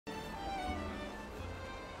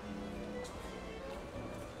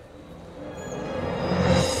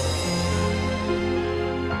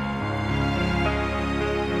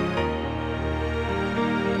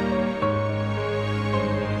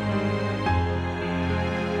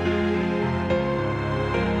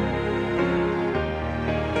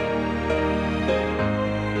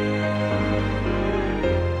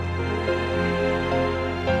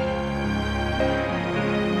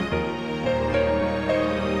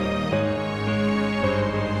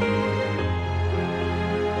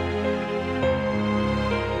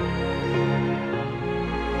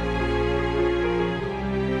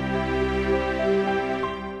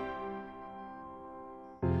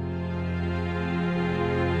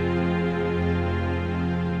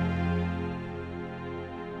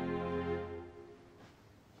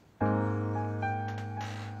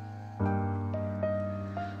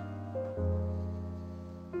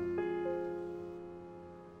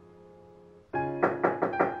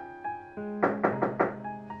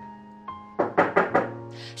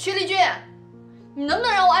徐丽君，你能不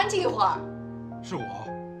能让我安静一会儿？是我，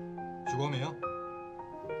许光明。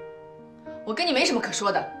我跟你没什么可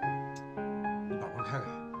说的。你把门开开，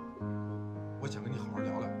我想跟你好好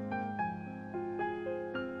聊聊。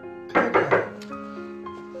开开。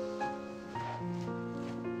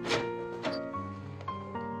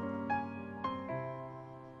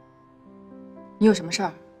你有什么事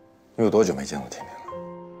儿？你有多久没见过婷婷了？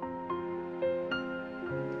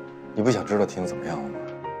你不想知道婷婷怎么样了吗？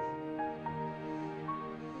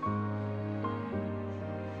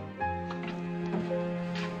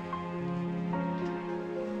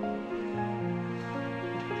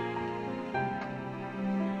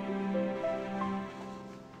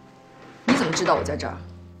你怎么知道我在这儿？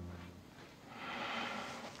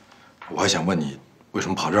我还想问你，为什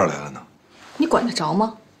么跑这儿来了呢？你管得着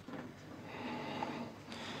吗？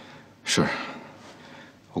是，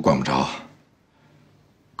我管不着。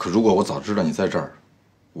可如果我早知道你在这儿，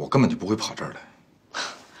我根本就不会跑这儿来。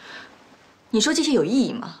你说这些有意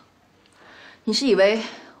义吗？你是以为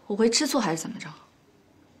我会吃醋还是怎么着？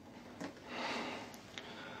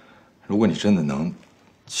如果你真的能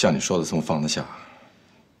像你说的这么放得下，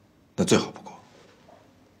那最好不过。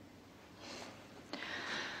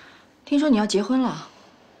听说你要结婚了？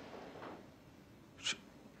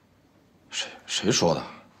谁说的？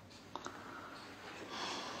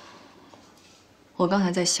我刚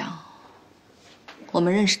才在想，我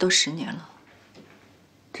们认识都10年了，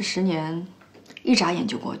这10年一眨眼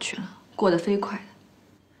就过去了，过得飞快的。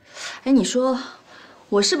哎，你说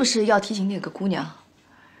我是不是要提醒那个姑娘，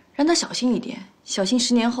让她小心一点，小心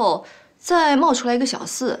10年后再冒出来一个小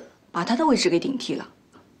四，把她的位置给顶替了？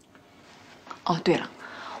哦，对了，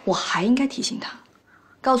我还应该提醒她，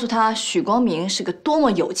告诉她许光明是个多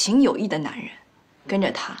么有情有义的男人，跟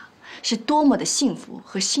着他是多么的幸福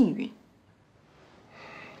和幸运。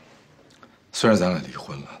虽然咱俩离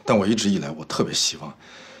婚了，但我一直以来我特别希望，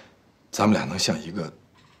咱们俩能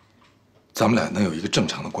有一个正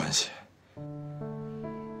常的关系。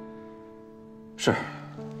是，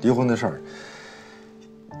离婚的事儿，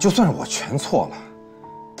就算是我全错了，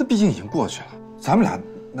但毕竟已经过去了。咱们俩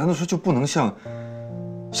难道说就不能像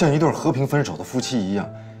一对和平分手的夫妻一样，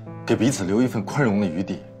给彼此留一份宽容的余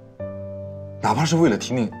地？哪怕是为了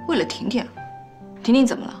婷婷。为了婷婷，婷婷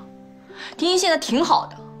怎么了？婷婷现在挺好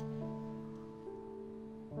的。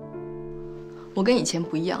我跟以前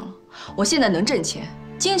不一样了，我现在能挣钱，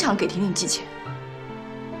经常给婷婷寄钱。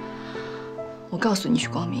我告诉你，许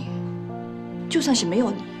光明，就算是没有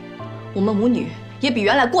你，我们母女也比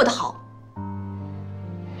原来过得好。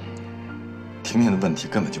婷婷的问题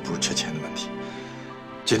根本就不是缺钱的问题，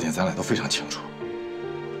这点咱俩都非常清楚。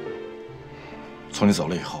从你走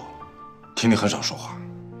了以后，婷婷很少说话。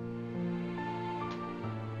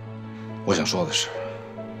我想说的是，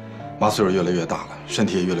妈岁数越来越大了，身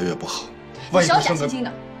体也越来越不好。你少假惺惺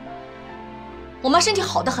的，我妈身体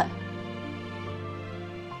好得很。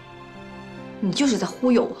你就是在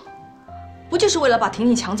忽悠我，不就是为了把婷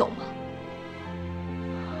婷抢走吗？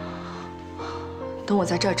等我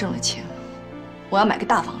在这儿挣了钱，我要买个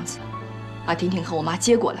大房子，把婷婷和我妈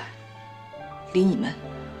接过来，离你们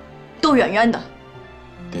都远远的。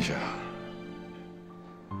丁雪，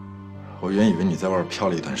我原以为你在外边漂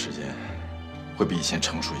了一段时间，会比以前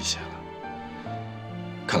成熟一些了。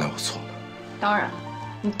看来我错了。当然了，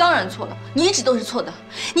你当然错了，你一直都是错的，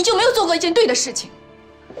你就没有做过一件对的事情。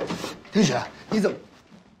丁雪，你怎么？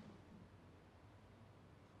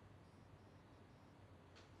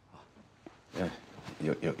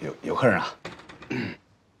有客人啊？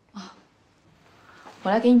啊，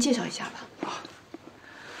我来给你介绍一下吧。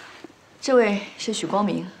这位是许光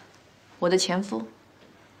明，我的前夫。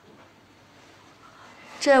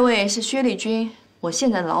这位是薛丽君，我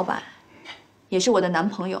现在的老板，也是我的男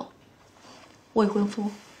朋友，未婚夫。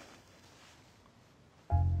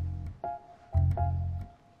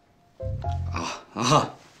哎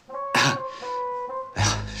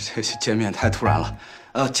呀，这见面太突然了。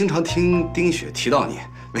经常听丁雪提到你，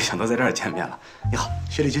没想到在这儿见面了。你好，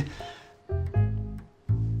薛丽君。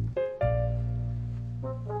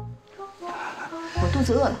我肚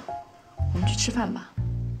子饿了，我们去吃饭吧。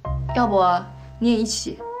要不你也一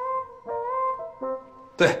起？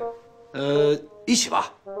对，一起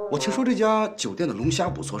吧。我听说这家酒店的龙虾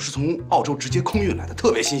不错，是从澳洲直接空运来的，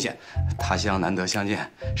特别新鲜。他乡难得相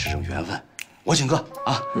见，是种缘分。我请客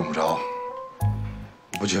啊！用不着，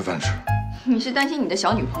我不缺饭吃。你是担心你的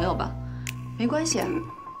小女朋友吧？没关系啊，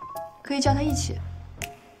可以叫她一起。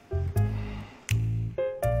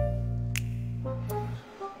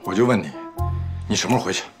我就问你，你什么时候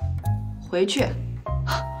回去？回去？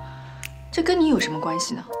这跟你有什么关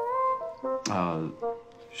系呢？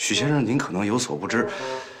许先生，您可能有所不知，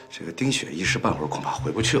这个丁雪一时半会儿恐怕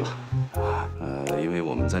回不去了。因为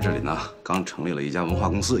我们在这里呢，刚成立了一家文化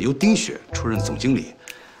公司，由丁雪出任总经理。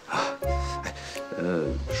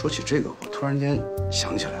说起这个，我突然间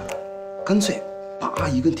想起来了，干脆把阿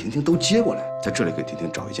姨跟婷婷都接过来，在这里给婷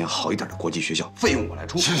婷找一间好一点的国际学校，费用我来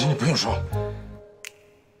出。行，你不用说，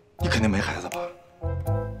你肯定没孩子吧？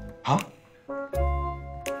啊？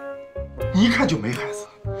你一看就没孩子。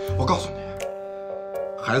我告诉你，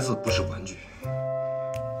孩子不是玩具，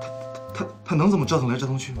他能这么折腾来折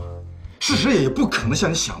腾去吗？事实也不可能像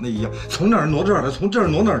你想的一样，从那儿挪这儿来，从这儿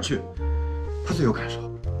挪那儿去。他最有感受，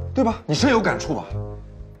对吧？你深有感触吧？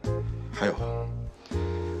还有，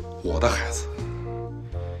我的孩子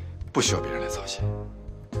不需要别人来操心。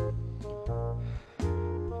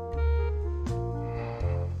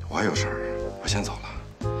我还有事儿，我先走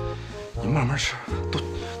了。你慢慢吃，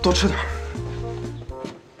多吃点儿。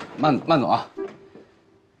慢走啊。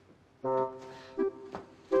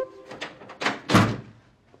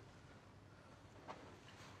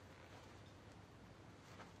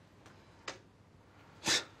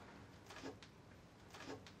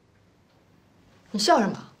你笑什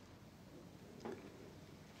么？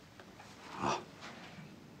啊，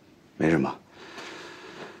没什么。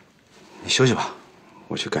你休息吧，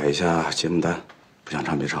我去改一下节目单，不想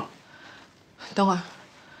唱别唱。等会儿，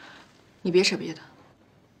你别扯别的，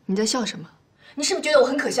你在笑什么？你是不是觉得我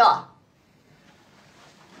很可笑啊？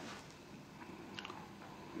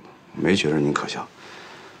没觉得您可笑，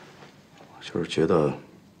就是觉得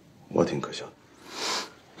我挺可笑的。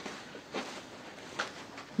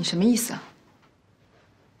你什么意思啊？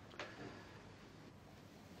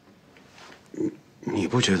你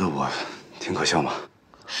不觉得我挺可笑吗？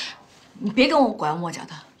你别跟我拐弯抹角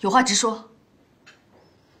的，有话直说。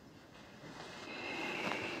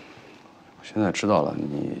我现在知道了，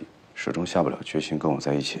你始终下不了决心跟我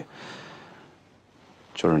在一起，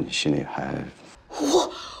就是你心里还……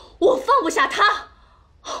我放不下他，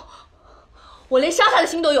我连杀他的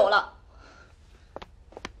心都有了。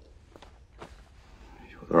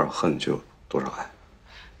有多少恨就有多少爱。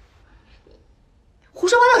胡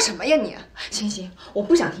说八道什么呀你？行，我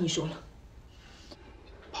不想听你说了。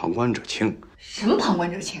旁观者清。什么旁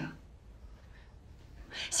观者清啊？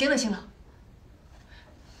行了，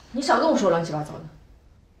你少跟我说乱七八糟的。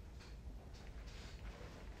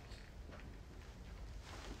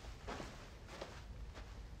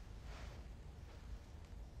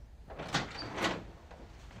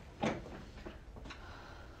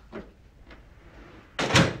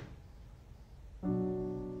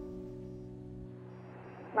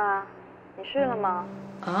妈，你睡了吗？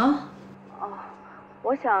啊？哦，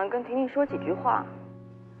我想跟婷婷说几句话。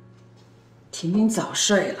婷婷早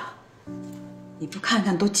睡了，你不看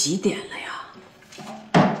看都几点了呀？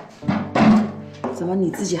怎么你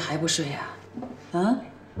自己还不睡呀？啊？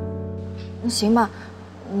那行吧，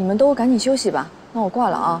你们都赶紧休息吧，那我挂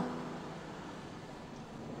了啊。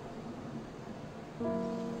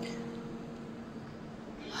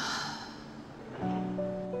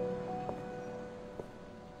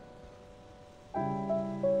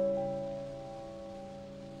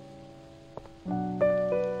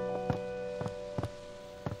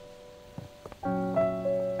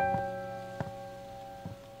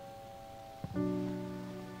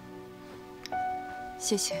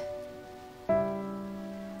谢谢。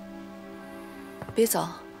别走，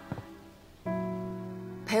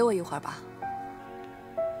陪我一会儿吧。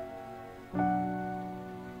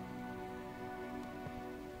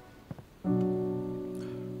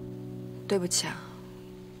对不起啊，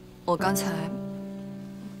我刚才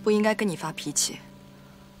不应该跟你发脾气，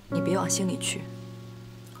你别往心里去。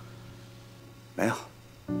没有，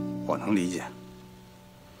我能理解。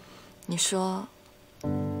你说，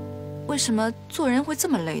为什么做人会这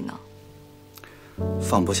么累呢？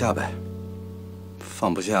放不下呗，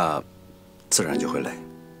放不下，自然就会累。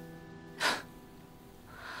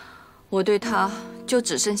我对他就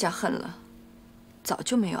只剩下恨了，早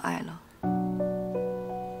就没有爱了。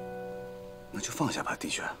那就放下吧，丁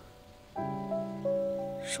雪。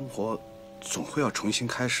生活总会要重新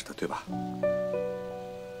开始的，对吧？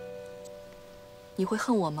你会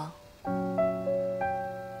恨我吗？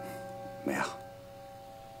没有。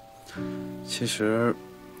其实，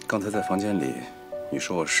刚才在房间里，你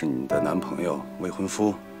说我是你的男朋友、未婚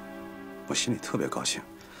夫，我心里特别高兴。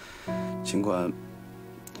尽管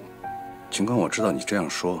我知道你这样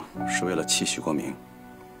说是为了气许国明，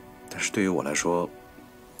但是对于我来说，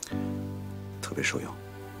特别受用。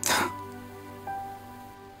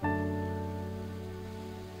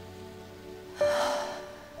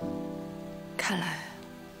看来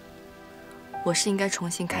我是应该重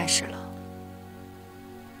新开始了。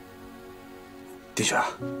丁雪啊，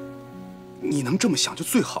你能这么想就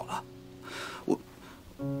最好了。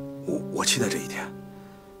我期待这一天。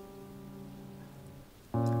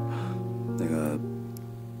那个，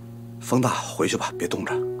风大，回去吧，别冻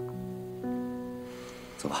着。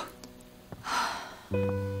走吧。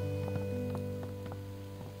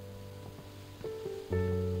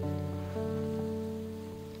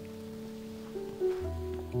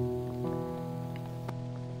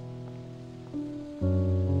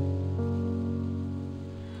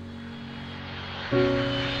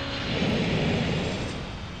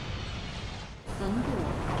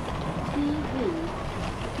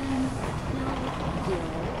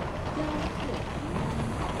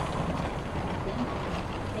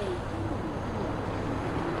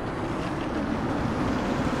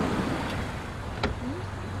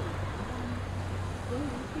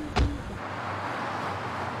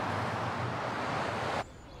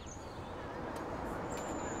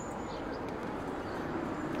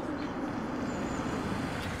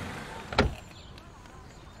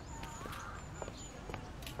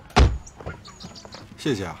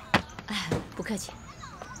谢谢啊。哎，不客气。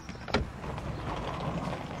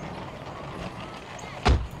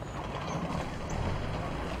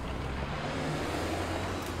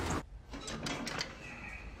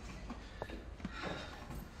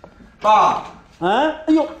爸。哎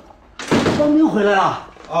呦，方明回来了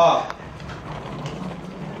啊。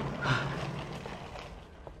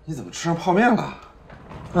你怎么吃上泡面了？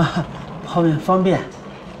啊，泡面方便。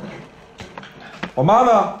我妈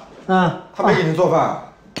呢？嗯，她没给您做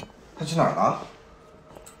饭，她去哪儿了？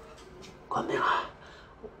光明啊，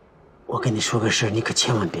我跟你说个事儿，你可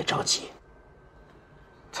千万别着急。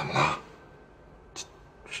怎么了？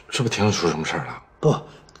是不是婷婷出什么事儿了？不，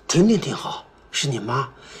婷婷挺好，是你妈。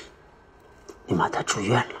你妈她住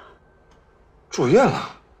院了。住院了？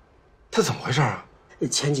她怎么回事啊？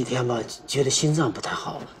前几天吧，觉得心脏不太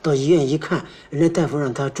好，到医院一看，人家大夫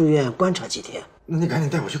让她住院观察几天。那你赶紧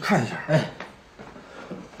带我去看一下。哎。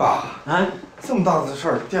爸，啊，这么大的事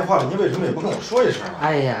儿，电话里你为什么也不跟我说一声啊？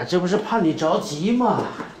哎呀，这不是怕你着急吗？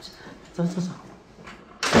走走走。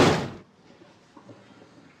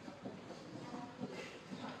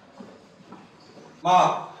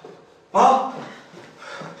妈，妈，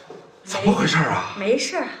怎么回事啊？没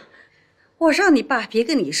事儿，我让你爸别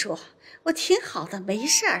跟你说，我挺好的，没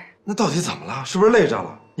事儿。那到底怎么了？是不是累着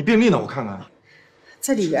了？你病历呢？我看看。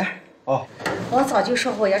在里边。哦，我早就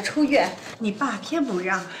说我要出院，你爸偏不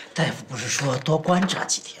让。大夫不是说多观察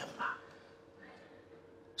几天吗？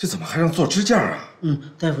这怎么还让做支架啊？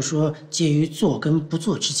大夫说介于做跟不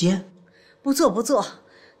做之间。不做，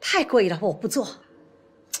太贵了，我不做。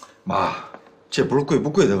妈，这不是贵不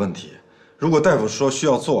贵的问题，如果大夫说需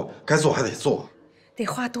要做，该做还得做。得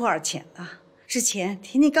花多少钱啊？之前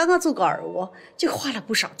婷婷刚刚做个耳蜗，就花了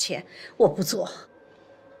不少钱，我不做。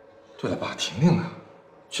对了，爸，婷婷呢？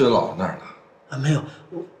去她姥姥那儿了？啊，没有，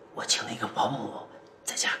我请了一个保姆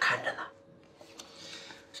在家看着呢。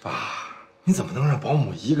爸，你怎么能让保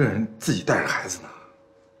姆一个人自己带着孩子呢？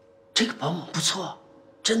这个保姆不错，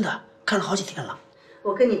真的看了好几天了。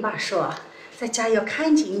我跟你爸说啊，在家要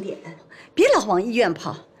看紧一点，别老往医院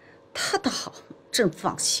跑。他倒好，真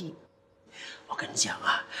放心。我跟你讲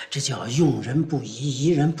啊，这叫用人不疑，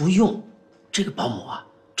疑人不用。这个保姆啊，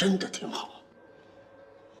真的挺好。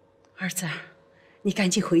儿子，你赶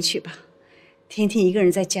紧回去吧，婷婷一个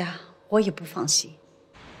人在家，我也不放心。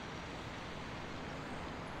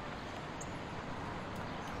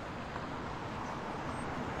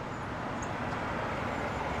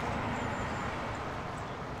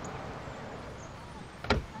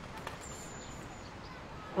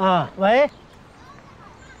啊，喂。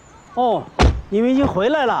哦，你们已经回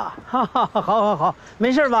来了，哈哈，好，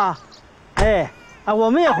没事吧？哎，啊，我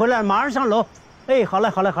们也回来了，马上上楼。哎，好嘞，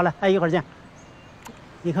哎，一会儿见。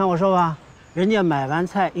你看我说吧，人家买完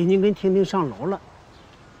菜已经跟婷婷上楼了。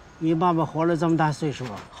你爸爸活了这么大岁数，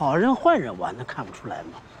好人坏人我还能看不出来吗？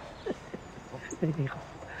哎，好。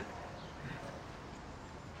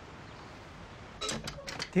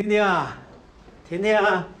婷婷啊，婷婷，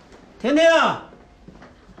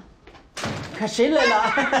看谁来了？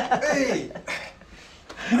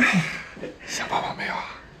哎，想爸爸没有啊？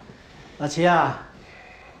老齐啊，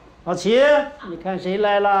老齐，你看谁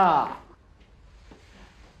来了？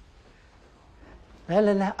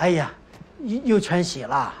来，哎呀，又全洗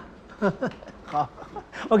了。好，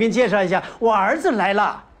我给你介绍一下，我儿子来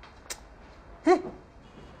了。哎，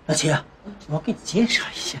老齐，我给你介绍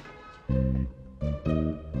一下，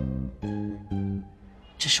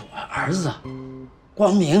这是我儿子，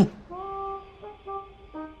光明。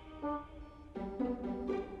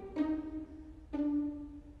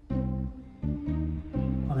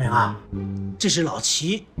光明啊，这是老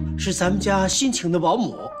齐，是咱们家新请的保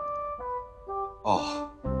姆。哦。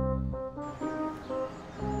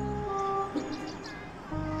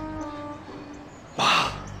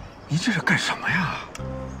妈，你这是干什么呀？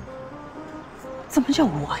怎么叫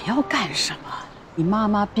我要干什么？你妈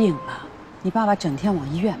妈病了，你爸爸整天往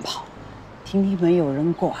医院跑，婷婷没有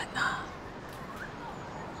人管呐。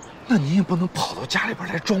那你也不能跑到家里边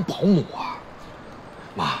来装保姆啊，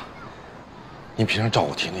妈。你平常照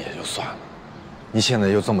顾婷婷也就算了，你现在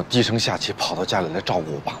又这么低声下气跑到家里来照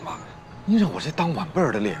顾我爸妈，你让我这当晚辈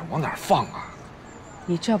儿的脸往哪儿放啊？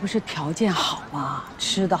你这不是条件好吗？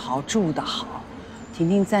吃得好，住得好。婷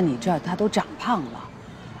婷在你这儿，她都长胖了。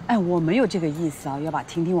哎，我没有这个意思啊，要把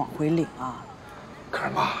婷婷往回领啊。可是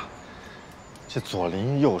妈，这左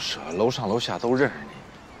邻右舍、楼上楼下都认识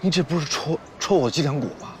你，你这不是戳我脊梁骨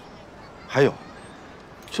吗？还有，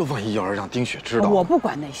这万一要是让丁雪知道，我不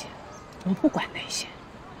管那些，我不管那些，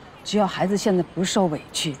只要孩子现在不受委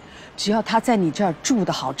屈，只要他在你这儿住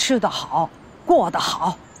得好、吃得好、过得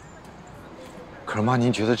好。可是妈，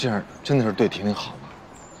您觉得这样真的是对婷婷好吗？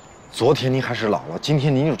昨天您还是姥姥，今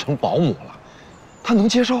天您又成保姆了，她能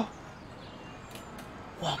接受？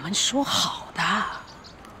我们说好的，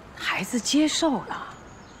孩子接受了。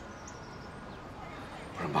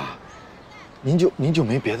不是妈，您就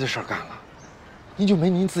没别的事儿干了，您就没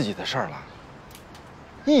您自己的事儿了。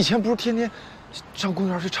你以前不是天天上公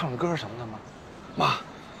园去唱歌什么的吗？妈，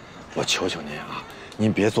我求求您啊，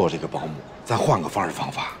您别做这个保姆，咱换个方式方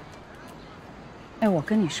法。哎，我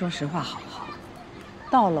跟你说实话好不好？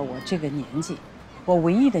到了我这个年纪，我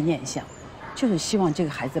唯一的念想，就是希望这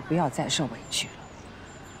个孩子不要再受委屈了。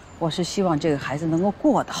我是希望这个孩子能够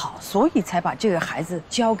过得好，所以才把这个孩子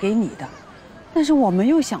交给你的。但是我没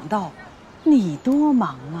有想到，你多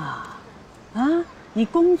忙啊！啊，你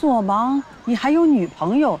工作忙，你还有女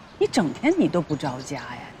朋友，你整天你都不着家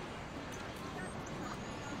呀。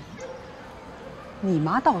你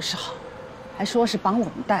妈倒是好，还说是帮我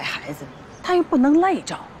们带孩子，她又不能累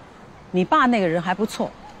着。你爸那个人还不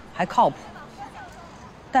错，还靠谱。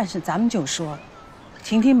但是咱们就说了，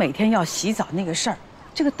婷婷每天要洗澡那个事儿，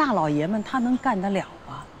这个大老爷们他能干得了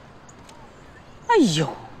吗？哎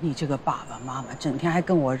呦，你这个爸爸妈妈整天还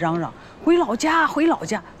跟我嚷嚷回老家，回老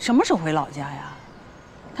家，什么时候回老家呀？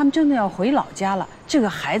他们真的要回老家了，这个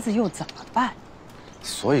孩子又怎么办？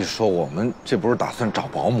所以说我们这不是打算找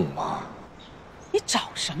保姆吗？你找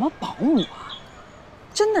什么保姆啊？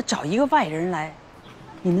真的找一个外人来，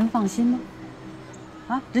你能放心吗？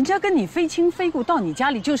啊，人家跟你非亲非故，到你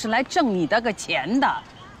家里就是来挣你的个钱的，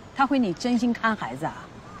他会你真心看孩子啊？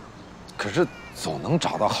可是总能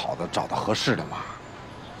找到好的，找到合适的嘛。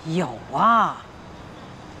有啊，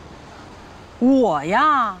我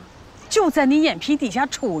呀，就在你眼皮底下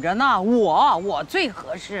杵着呢，我最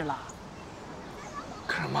合适了。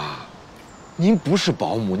可是妈，您不是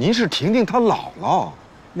保姆，您是婷婷她姥姥。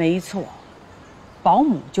没错，保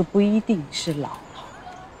姆就不一定是姥姥，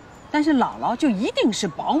但是姥姥就一定是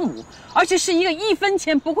保姆，而且是一个1分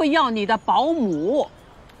钱不会要你的保姆。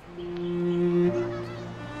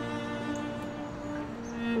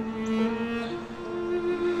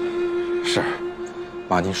是，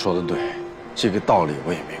妈，您说的对，这个道理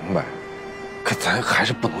我也明白，可咱还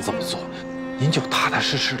是不能这么做。您就踏踏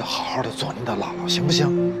实实的、好好的做您的姥姥，行不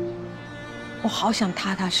行？我好想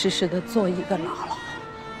踏踏实实的做一个姥姥，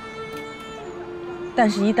但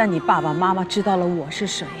是，一旦你爸爸妈妈知道了我是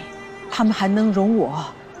谁，他们还能容我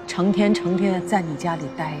成天在你家里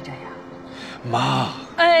待着呀？妈，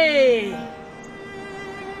哎。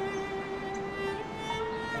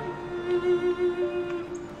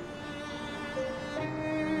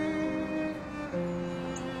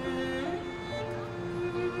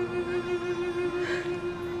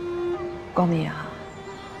光明啊，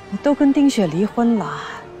你都跟丁雪离婚了，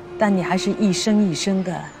但你还是一声一声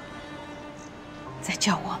的在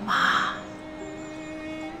叫我妈，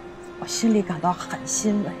我心里感到很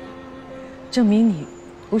欣慰，证明你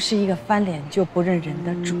不是一个翻脸就不认人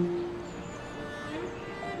的主。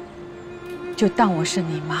就当我是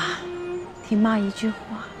你妈，听妈一句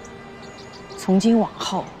话，从今往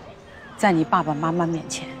后，在你爸爸妈妈面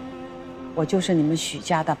前，我就是你们许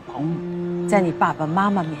家的保姆；在你爸爸妈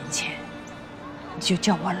妈面前，你就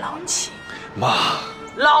叫我老齐。妈，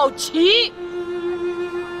老齐。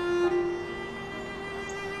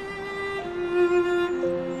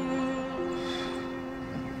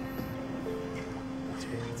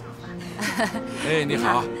哎，你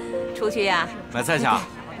好，出去呀？买菜去啊？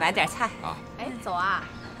买点菜啊。哎，走啊！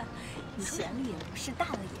闲了也不是，大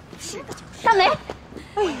了也不是的，就是。大梅，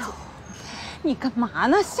哎呦，你干嘛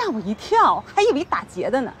呢？吓我一跳，还以为打劫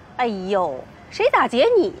的呢。哎呦，谁打劫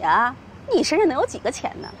你呀？你身上能有几个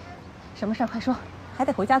钱呢？什么事儿？快说，还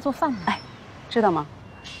得回家做饭呢。哎，知道吗？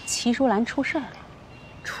齐淑兰出事儿了。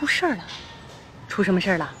出事儿了？出什么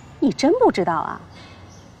事儿了？你真不知道啊？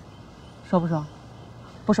说不说？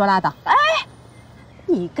不说拉倒。哎，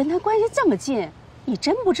你跟他关系这么近，你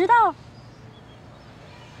真不知道？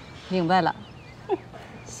明白了，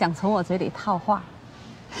想从我嘴里套话。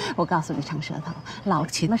我告诉你，长舌头，老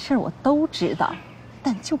秦的事我都知道，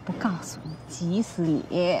但就不告诉你，急死你！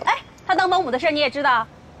哎，他当保姆的事你也知道？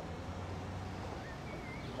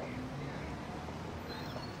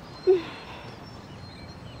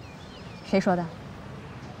谁说的？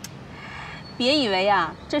别以为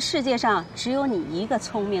呀，这世界上只有你一个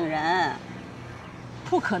聪明人。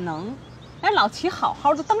不可能，人老齐好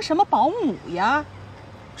好的当什么保姆呀？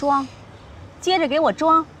装，接着给我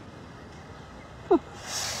装。哼，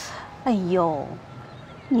哎呦，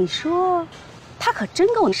你说，他可真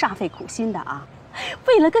够煞费苦心的啊！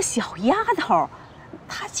为了个小丫头，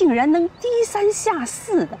他竟然能低三下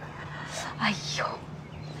四的。哎呦！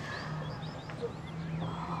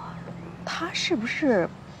他是不是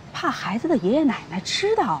怕孩子的爷爷奶奶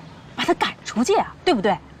知道，把他赶出去啊？对不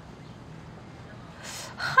对？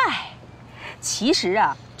嗨，其实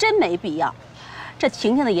啊，真没必要。这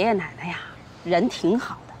婷婷的爷爷奶奶呀，人挺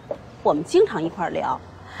好的，我们经常一块聊。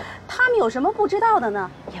他们有什么不知道的呢，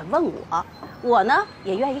也问我，我呢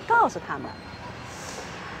也愿意告诉他们。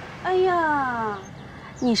哎呀，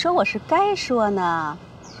你说我是该说呢，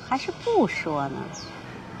还是不说呢？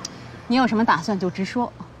你有什么打算就直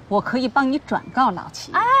说。我可以帮你转告老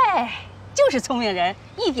齐。哎，就是聪明人，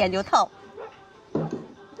一点就透。哎呀，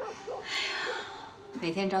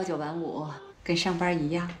每天朝9晚5，跟上班一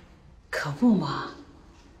样。可不嘛，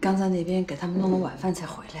刚在那边给他们弄了晚饭才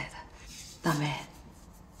回来的。大梅，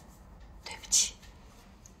对不起，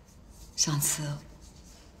上次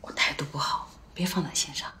我态度不好，别放在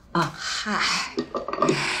心上啊。嗨，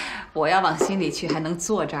我要往心里去，还能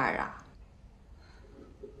坐这儿啊？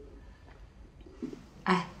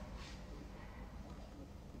哎。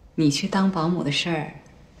你去当保姆的事儿，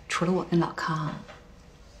除了我跟老康，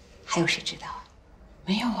还有谁知道啊？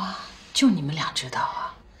没有啊，就你们俩知道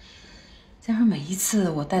啊。再说每一次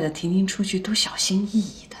我带着婷婷出去都小心翼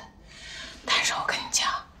翼的，但是我跟你讲，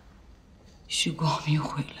许光明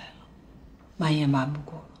回来了，瞒也瞒不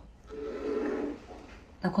过了。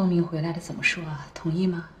那光明回来了怎么说啊？同意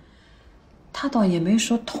吗？他倒也没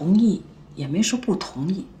说同意，也没说不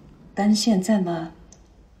同意，但现在呢？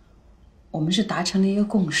我们是达成了一个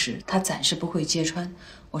共识，他暂时不会揭穿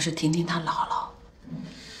我是婷婷她姥姥。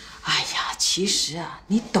哎呀，其实啊，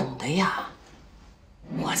你懂的呀。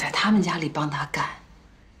我在他们家里帮他干，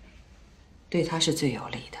对他是最有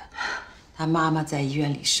利的。他妈妈在医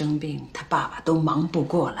院里生病，他爸爸都忙不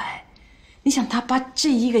过来。你想，他把这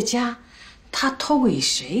一个家，他托给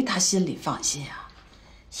谁，他心里放心啊？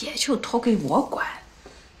也就托给我管，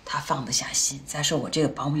他放得下心。再说我这个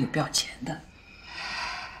保姆也不要钱的。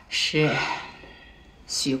是，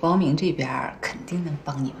许光明这边肯定能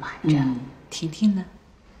帮你瞒着。婷婷呢？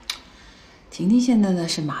婷婷现在呢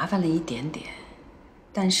是麻烦了一点点，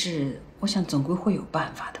但是我想总归会有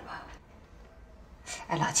办法的吧。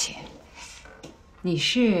哎，老秦，你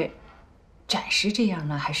是暂时这样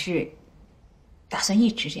呢，还是打算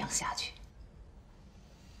一直这样下去？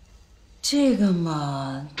这个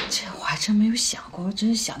嘛，这我还真没有想过。我只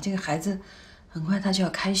是想这个孩子，很快他就要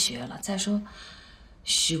开学了。再说。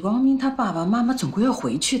许光明他爸爸妈妈总归要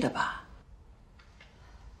回去的吧？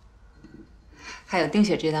还有丁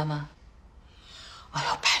雪知道吗？哎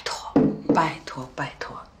呦，拜托，拜托，拜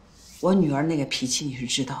托！我女儿那个脾气你是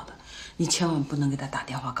知道的，你千万不能给她打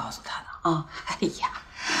电话告诉她的啊！哎呀，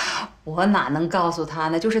我哪能告诉她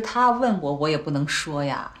呢？就是她问我，我也不能说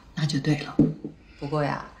呀。那就对了。不过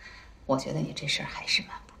呀，我觉得你这事儿还是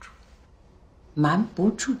瞒不住。瞒不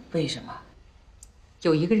住？为什么？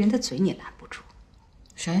有一个人的嘴你拦不住。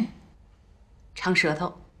谁？长舌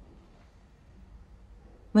头。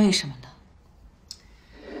为什么呢？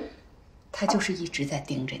他就是一直在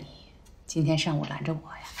盯着你。今天上午拦着我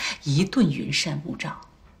呀，一顿云山雾罩，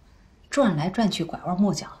转来转去，拐弯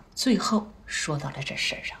抹角，最后说到了这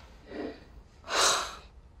事儿上。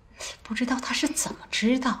不知道他是怎么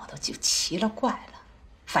知道的，就奇了怪了。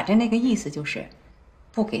反正那个意思就是，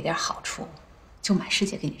不给点好处，就满世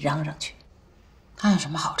界给你嚷嚷去。他有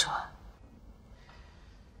什么好处啊？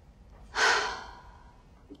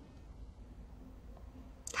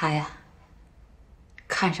他呀，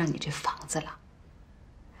看上你这房子了。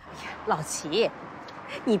老齐，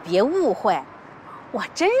你别误会，我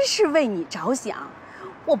真是为你着想，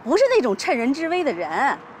我不是那种趁人之危的人。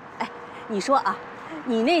哎，你说啊，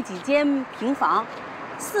你那几间平房，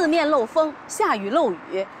四面漏风，下雨漏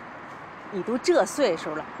雨，你都这岁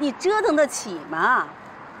数了，你折腾得起吗？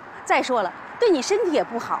再说了，对你身体也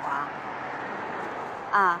不好啊。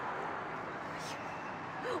啊，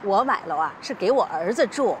我买了啊，是给我儿子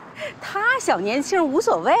住，他小年轻无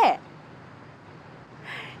所谓。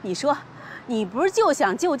你说，你不是就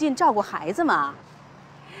想就近照顾孩子吗？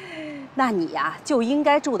那你呀，就应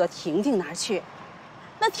该住到婷婷那儿去。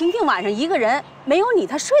那婷婷晚上一个人，没有你，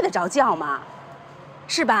她睡得着觉吗？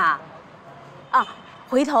是吧？啊，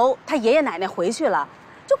回头她爷爷奶奶回去了，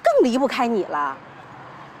就更离不开你了。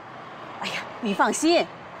哎呀，你放心，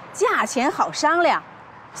价钱好商量。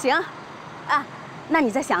行，啊，那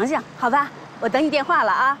你再想想，好吧？我等你电话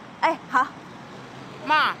了啊。哎，好。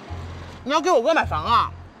妈，你要给我哥买房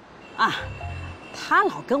啊？啊，他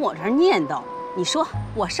老跟我这儿念叨，你说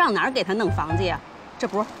我上哪儿给他弄房子呀？这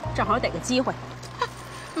不正好逮个机会。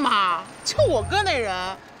妈，就我哥那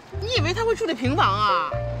人，你以为他会住这平房啊？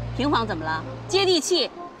平房怎么了？接地气。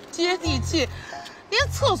接地气，连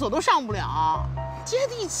厕所都上不了。接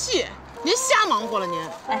地气，您瞎忙活了您。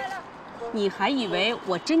哎，你还以为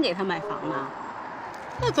我真给他买房呢？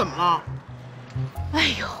那怎么了？哎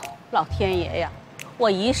呦，老天爷呀！我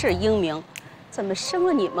一世英名，怎么生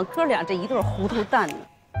了你们哥俩这一对糊涂蛋呢？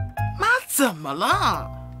妈，怎么了？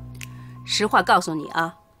实话告诉你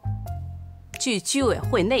啊，据居委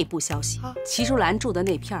会内部消息，齐淑兰住的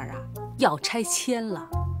那片啊要拆迁了。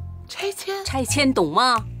拆迁？拆迁懂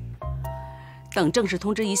吗？等正式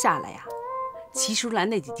通知一下来呀，齐淑兰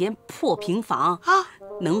那几间破平房啊，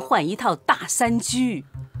能换一套大3居。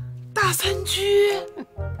大3居？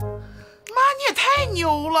妈，你也太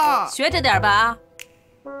牛了！学着点吧啊！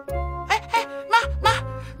哎，妈，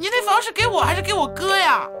你那房是给我还是给我哥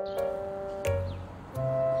呀？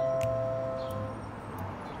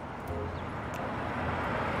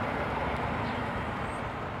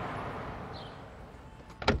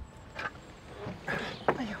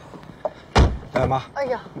哎妈，哎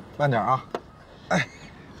呀，慢点啊！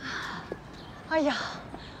哎呀，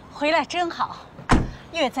回来真好，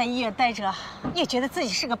越在医院待着，越觉得自己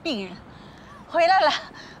是个病人。回来了，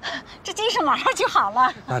这精神马上就好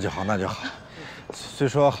了。那就好，那就好。虽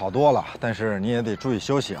说好多了，但是你也得注意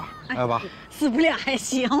休息啊，哎爸。死不了还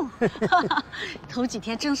行。头几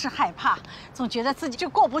天真是害怕，总觉得自己就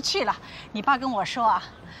过不去了。你爸跟我说啊，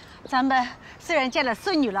咱们虽然见了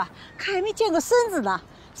孙女了，可还没见过孙子呢。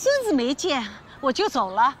孙子没见，我就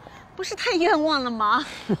走了，不是太冤枉了吗？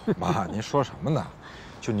妈，您说什么呢？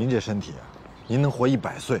就您这身体啊，您能活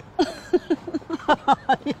100岁。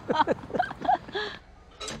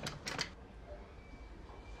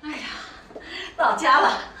哎呀，到家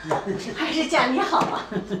了，还是家里好啊。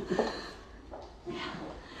哎呀，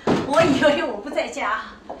我以为我不在家，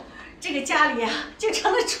这个家里啊就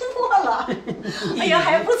成了出没了。哎呀，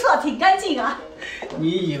还不错，挺干净啊。你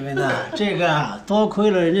以为呢？这个啊，多亏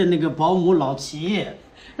了人家那个保姆老齐。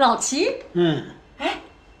老齐？嗯。哎，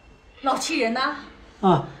老齐人呢？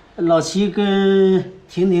啊，老齐跟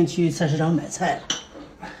婷婷去菜市场买菜了。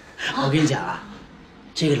我跟你讲啊，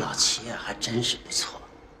这个老齐啊还真是不错，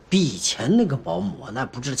比以前那个保姆那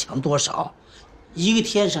不知强多少，一个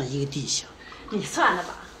天上一个地下。你算了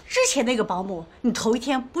吧，之前那个保姆，你头一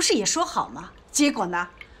天不是也说好吗？结果呢？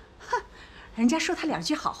人家说他2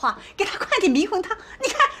句好话，给他快点迷昏他。你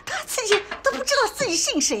看他自己都不知道自己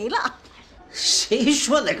姓谁了。谁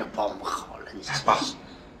说那个保姆好了？你爸，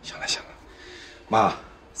行了，妈，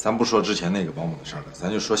咱不说之前那个保姆的事了，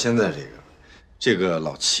咱就说现在这个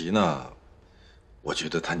老齐呢，我觉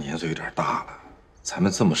得他年岁有点大了，咱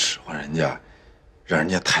们这么使唤人家，让人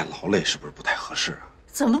家太劳累，是不是不太合适啊？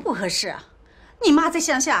怎么不合适啊？你妈在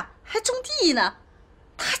乡下还种地呢，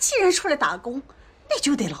她既然出来打工，那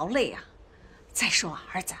就得劳累啊。再说啊，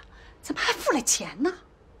儿子，咱们还付了钱呢。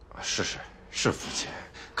是付钱，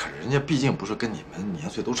可是人家毕竟不是跟你们年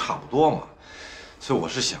岁都差不多嘛，所以我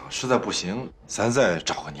是想，实在不行，咱再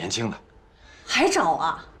找个年轻的。还找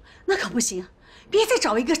啊？那可不行，别再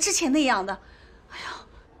找一个之前那样的。哎呀，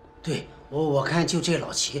对我看就这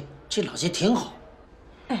老齐挺好。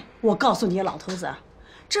哎，我告诉你，老头子，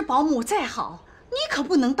这保姆再好，你可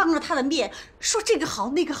不能当着他的面说这个好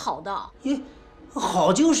那个好的。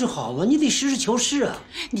好就是好嘛，你得实事求是啊。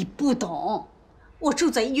你不懂，我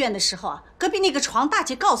住在医院的时候啊，隔壁那个床大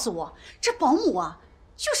姐告诉我，这保姆啊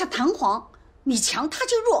就像弹簧，你强他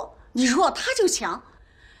就弱，你弱他就强。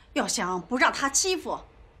要想不让他欺负，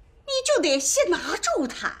你就得先拿住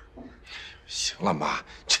他。行了，妈，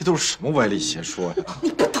这都是什么歪理邪说呀？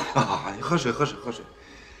你不懂啊！你喝水。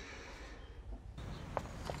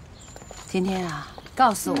天天啊，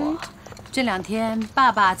告诉我，这2天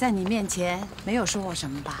爸爸在你面前没有说我什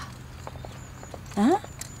么吧？嗯，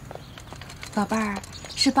宝贝儿，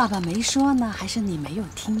是爸爸没说呢，还是你没有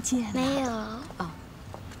听见呢？没有。哦，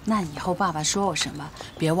那以后爸爸说我什么，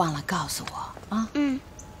别忘了告诉我啊。嗯。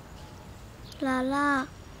姥姥。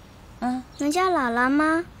嗯。能叫姥姥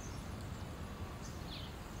吗？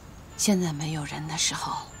现在没有人的时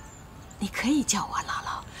候，你可以叫我姥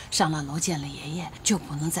姥。上了楼见了爷爷，就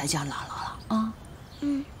不能再叫姥姥了啊。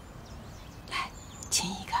嗯。来，亲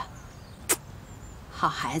一个。好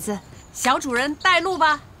孩子，小主人带路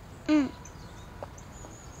吧。嗯。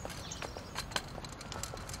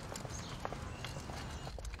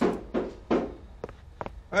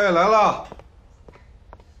哎，来了。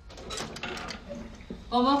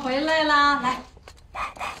我们回来啦，来。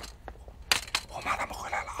我妈他们回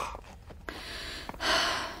来了啊。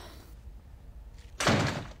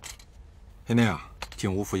天天啊，进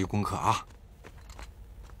屋复习功课啊。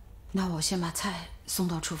那我先把菜送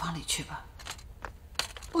到厨房里去吧。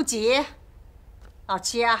不急，老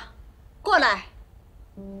七啊，过来。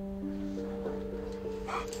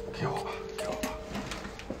妈，给我吧，给我吧。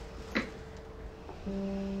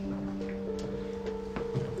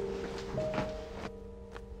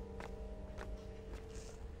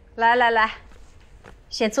来来来，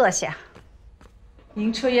先坐下。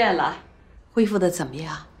您出院了，恢复的怎么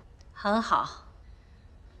样？很好，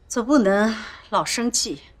总不能老生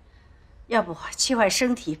气，要不气坏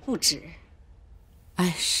身体不止。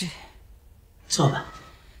哎，是。坐吧。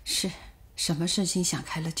是，什么事情想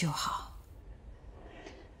开了就好。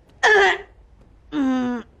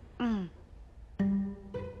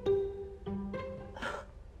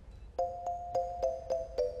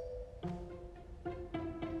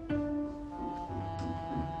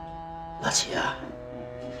老齐啊，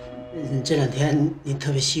这2天你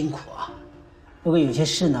特别辛苦啊。不过有些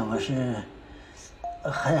事呢，我是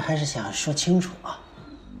还是想说清楚啊。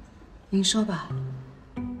您说吧。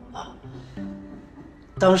啊，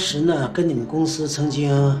当时呢，跟你们公司曾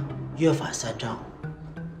经约法3章。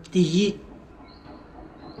第一，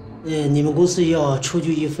你们公司要出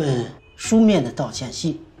具一份书面的道歉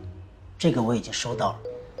信，这个我已经收到了。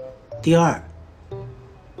第二，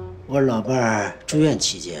我老伴儿住院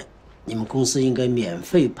期间，你们公司应该免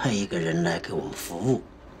费派一个人来给我们服务，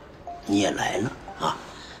你也来了啊。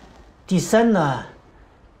第三呢，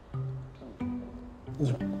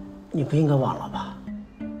你不应该忘了吧？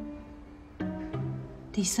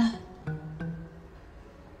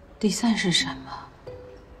第三是什么？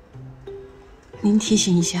您提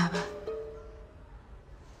醒一下吧。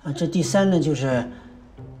啊，这第3呢，就是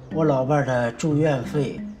我老伴儿的住院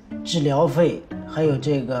费、治疗费，还有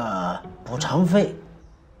这个补偿费，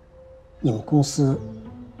你们公司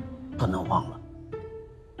不能忘了。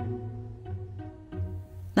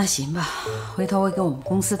那行吧，回头我给我们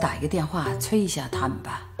公司打一个电话，催一下他们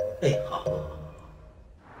吧。哎，好。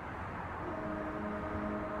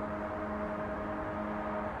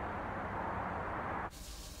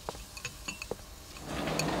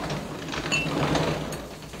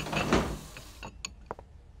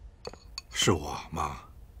是我妈。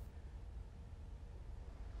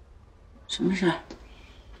什么事？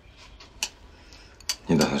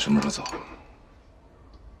你打算什么时候走？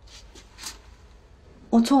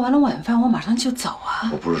我做完了晚饭，我马上就走啊。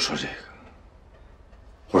我不是说这个，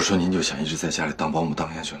我是说您就想一直在家里当保姆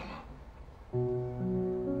当下去了吗？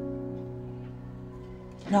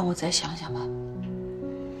让我再想想吧。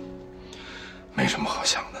没什么好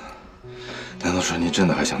想的。难道说您真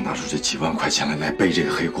的还想拿出这几万块钱来背这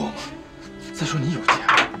个黑锅吗？再说你有家，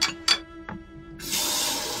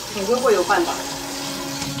总归会有办法。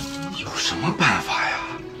有什么办法呀？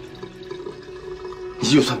你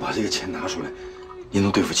就算把这个钱拿出来，你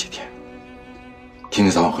能对付几天？天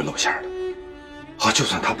天早晚会露馅的。好，就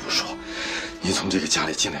算他不说，你从这个家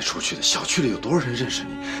里进来出去的，小区里有多少人认识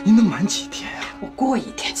你？你能瞒几天呀？我过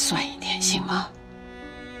一天算一天，行吗？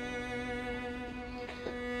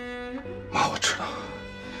妈，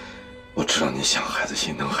我知道你想孩子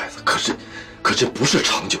心疼孩子，可这不是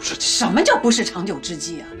长久之计。什么叫不是长久之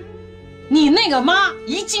计啊？你那个妈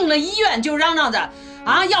一进了医院就嚷嚷着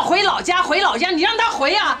啊要回老家，回老家，你让她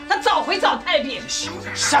回啊，她早回早太平。小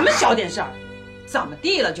点事。什么小点事儿？怎么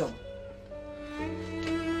地了就？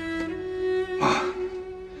妈，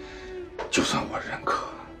就算我认可，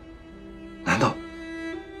难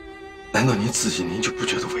道您自己您就不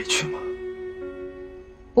觉得委屈吗？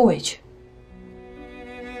不委屈。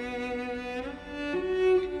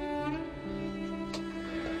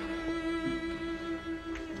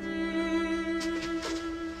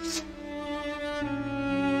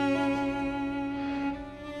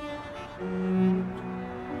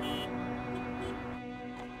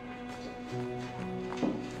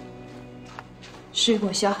水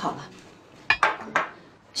果削好了。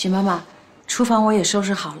许妈妈，厨房我也收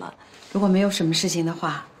拾好了，如果没有什么事情的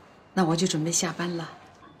话，那我就准备下班了。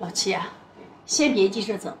老七啊，先别急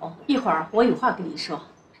着走，一会儿我有话跟你说，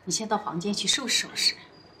你先到房间去收拾收拾。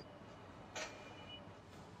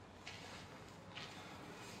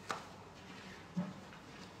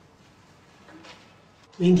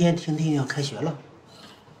明天婷婷要开学了。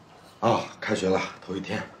哦，开学了，头一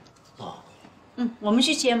天。哦。我们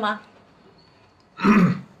去接吗？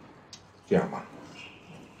这样吧，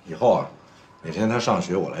以后啊，每天他上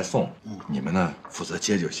学我来送，你们呢负责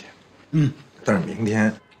接就行。但是明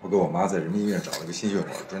天我给我妈在人民医院找了个心血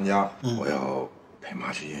管专家，我要陪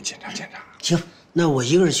妈去医院检查检查。行，那我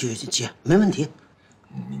一个人去接，没问题。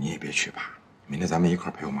你也别去吧，明天咱们一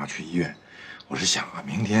块陪我妈去医院。我是想啊，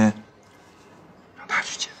明天让她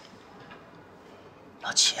去接。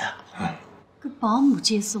老齐啊，跟保姆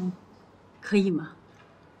接送，可以吗？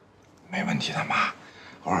没问题的，妈，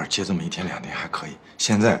偶尔接这么1天2天还可以。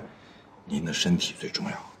现在，您的身体最重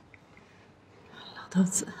要。老头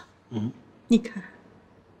子，你看，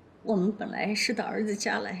我们本来是到儿子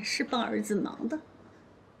家来，是帮儿子忙的，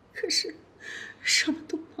可是什么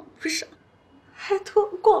都帮不上，还拖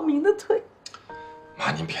光明的腿。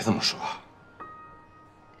妈，您别这么说。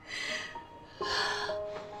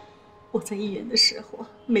我在医院的时候，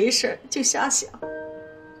没事就瞎想，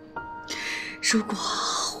如果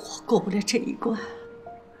我过不了这一关，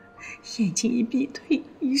眼睛一闭，腿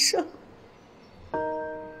一伸，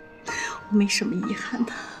我没什么遗憾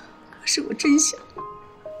的。可是我真想，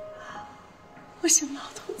我想老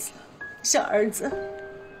头子，想儿子，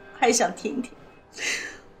还想婷婷。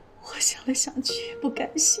我想来想去，不甘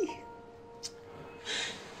心。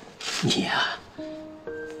你呀，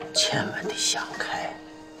千万得想开，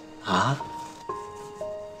啊！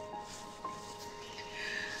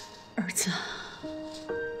儿子，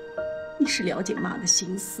你是了解妈的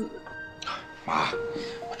心思。妈，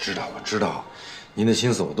我知道，您的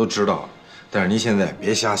心思我都知道，但是您现在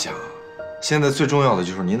别瞎想，现在最重要的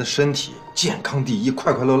就是您的身体健康第一，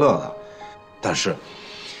快快乐乐的。但是，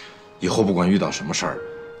以后不管遇到什么事儿，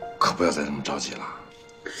可不要再这么着急了。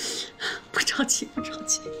不着急，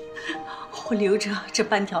我留着这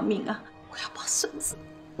半条命啊，我要抱孙子。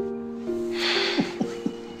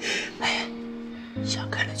哎，想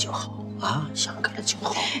开了就好啊，想开了就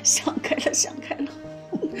好。想开了。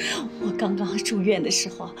我刚刚住院的时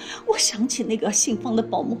候，我想起那个姓方的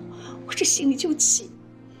保姆，我这心里就气。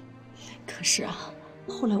可是啊，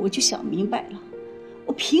后来我就想明白了，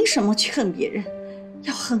我凭什么去恨别人？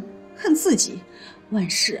要恨自己。万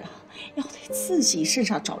事啊，要在自己身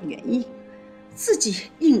上找原因，自己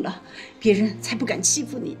硬了，别人才不敢欺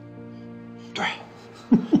负你。对，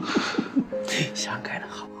想开了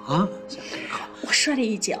好啊，想开了好。我摔了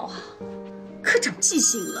一跤啊，可长记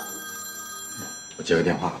性了。我接个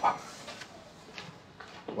电话吧。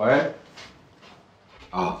喂。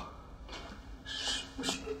啊。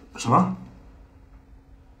什么？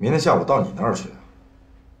明天下午到你那儿去？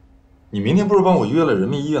你明天不是帮我约了人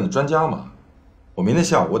民医院的专家吗？我明天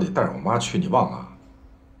下午我得带着我妈去，你忘了？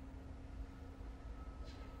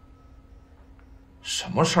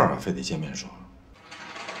什么事儿啊？非得见面说？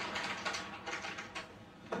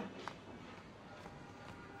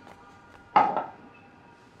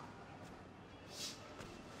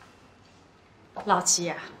老七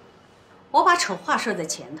呀，我把丑话说在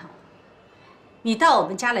前头，你到我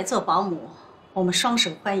们家来做保姆，我们双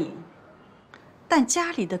手欢迎。但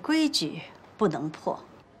家里的规矩不能破。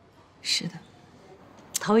是的。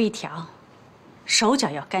头一条，手脚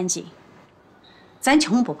要干净。咱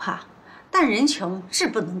穷不怕，但人穷志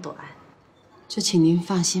不能短。这请您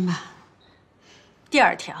放心吧。第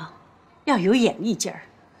二条，要有眼力劲儿。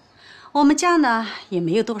我们家呢也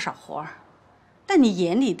没有多少活儿，但你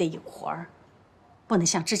眼里得有活儿，不能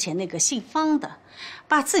像之前那个姓方的，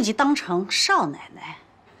把自己当成少奶奶。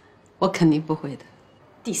我肯定不会的。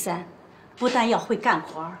第三，不但要会干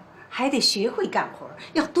活儿，还得学会干活儿，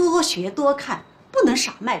要多学多看，不能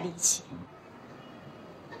少卖力气。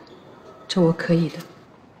这我可以的。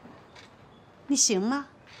你行吗？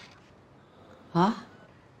啊？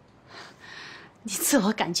你自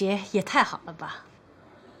我感觉也太好了吧？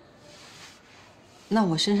那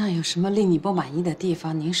我身上有什么令你不满意的地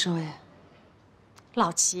方？您说呀。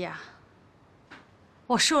老七呀，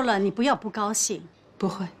我说了，你不要不高兴。不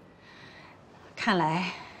会。看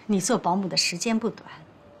来你做保姆的时间不短，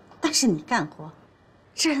但是你干活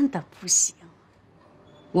真的不行。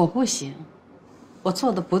我不行，我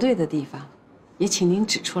做的不对的地方，也请您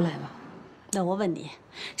指出来吧。那我问你，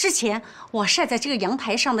之前我晒在这个阳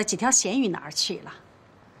台上的几条咸鱼哪儿去了？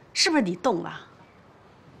是不是你动了？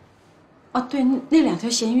哦，对，那2条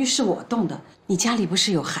咸鱼是我冻的。你家里不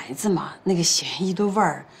是有孩子吗？那个咸鱼的味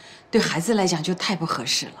儿，对孩子来讲就太不合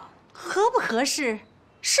适了。合不合适，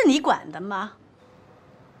是你管的吗？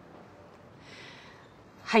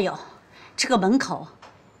还有，这个门口，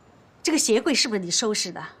这个鞋柜是不是你收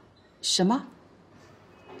拾的？什么？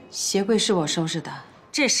鞋柜是我收拾的。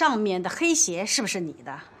这上面的黑鞋是不是你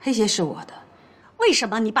的？黑鞋是我的。为什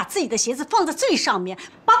么你把自己的鞋子放在最上面，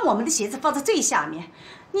把我们的鞋子放在最下面？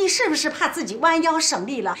你是不是怕自己弯腰省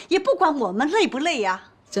力了，也不管我们累不累呀？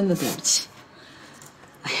真的对不起。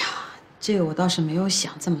哎呀，这个我倒是没有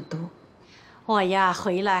想这么多。我呀，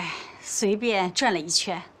回来随便转了一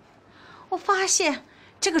圈，我发现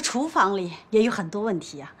这个厨房里也有很多问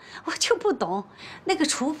题呀。我就不懂，那个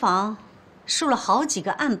厨房竖了好几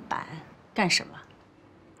个案板，干什么？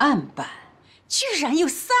案板居然有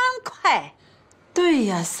3块。对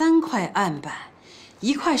呀，3块案板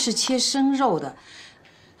，1块是切生肉的，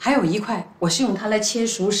还有1块我是用它来切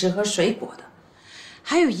熟食和水果的，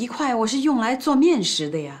还有1块我是用来做面食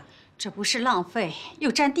的呀。这不是浪费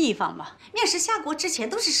又占地方吗？面食下锅之前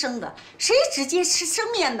都是生的，谁直接吃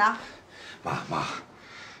生面呢？妈，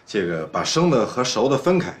这个把生的和熟的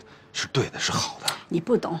分开是对的，是好的。你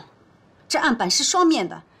不懂，这案板是双面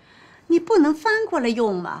的，你不能翻过来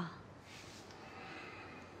用吗？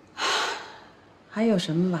还有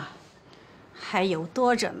什么吧？还有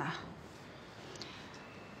多着呢。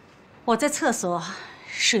我在厕所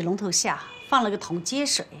水龙头下放了个桶接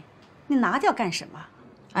水，你拿掉干什么？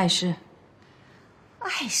碍事。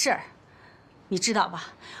碍事儿，你知道吧？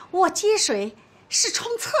我接水是冲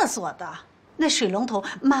厕所的，那水龙头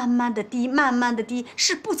慢慢的滴，慢慢的滴，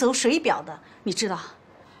是不走水表的。你知道，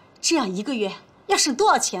这样1个月要省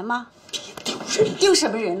多少钱吗？丢人！丢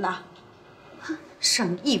什么人呢？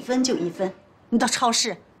省1分就1分。你到超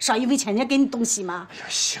市少1分钱，人家给你东西吗？哎呀，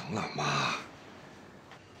行了，妈。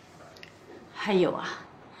还有啊，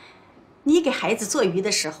你给孩子做鱼的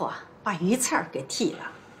时候啊，把鱼刺儿给剔了。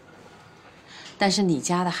但是你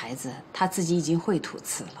家的孩子他自己已经会吐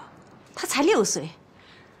刺了。他才6岁，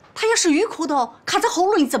他要是鱼骨头卡在喉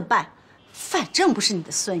咙里怎么办？反正不是你的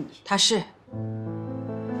孙女。他是。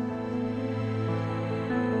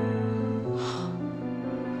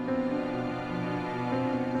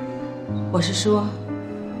我是说，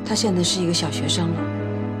他现在是一个小学生了，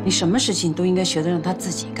你什么事情都应该学着让他自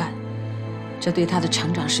己干，这对他的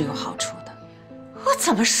成长是有好处的。我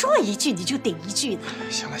怎么说一句你就顶一句呢？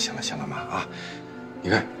行了，妈啊！你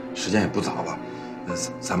看时间也不早了，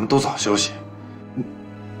咱们都早休息。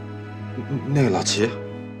那个老齐，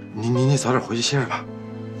你早点回去歇着吧。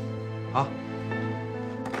啊，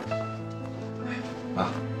妈，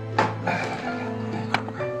来，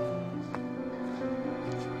快，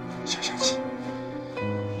下气。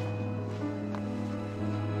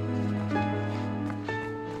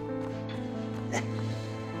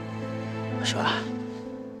我说，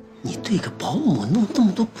你对个保姆弄那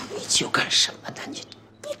么多规矩干什么呢？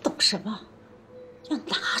你懂什么？要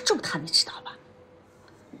拿住他，你知道吧？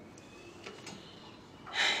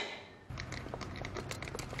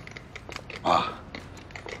妈，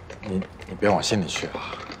你别往心里去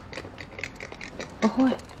啊。不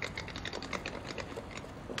会。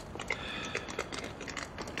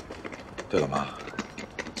对了，妈，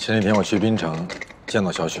前几天我去滨城见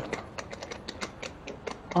到小雪了。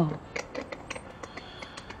哦。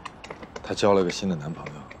她交了个新的男朋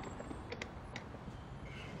友。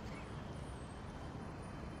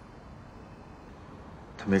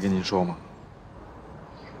她没跟您说吗？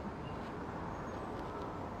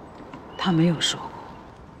他没有说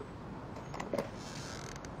过。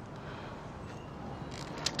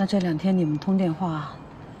那这2天你们通电话，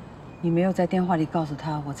你没有在电话里告诉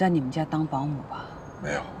他我在你们家当保姆吧？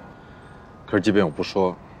没有。可是即便我不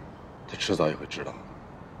说，他迟早也会知道。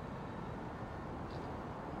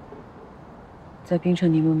在滨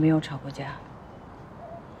城你们没有吵过架？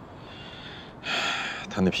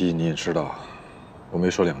他那脾气你也知道，我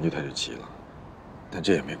没说2句他就急了。但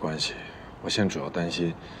这也没关系，我现在主要担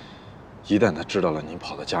心，一旦他知道了您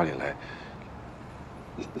跑到家里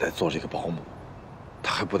来做这个保姆，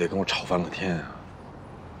他还不得跟我吵翻个天啊！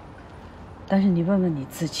但是你问问你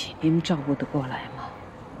自己，你们照顾得过来吗？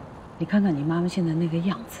你看看你妈妈现在那个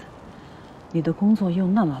样子，你的工作又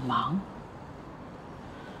那么忙，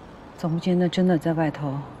总不见得真的在外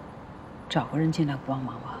头找个人进来帮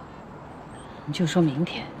忙吧？你就说明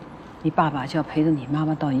天，你爸爸就要陪着你妈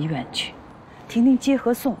妈到医院去，婷婷接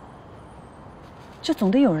和送，这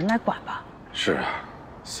总得有人来管吧？是啊，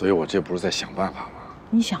所以我这不是在想办法吗？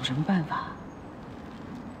你想什么办法？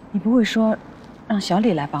你不会说让小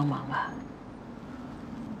李来帮忙吧？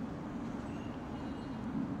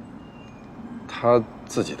他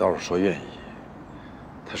自己倒是说愿意，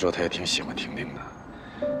他说他也挺喜欢婷婷的。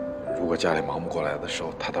如果家里忙不过来的时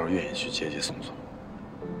候，他倒是愿意去接接送送。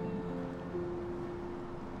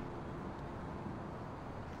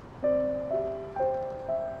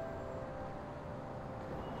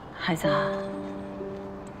孩子啊，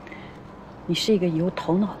你是一个有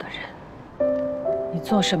头脑的人，你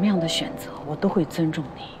做什么样的选择，我都会尊重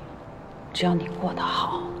你，只要你过得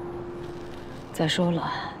好。再说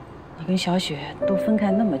了，你跟小雪都分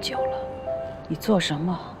开那么久了，你做什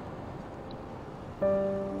么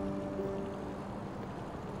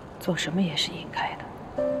也是应该的。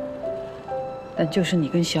但就是你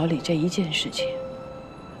跟小李这一件事情，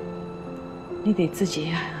你得自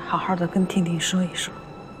己好好的跟婷婷说一说，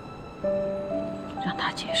让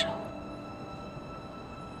她接受。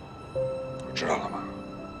我知道了，妈。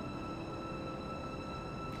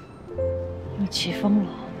又起风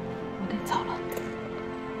了，我得走了。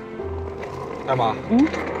大妈，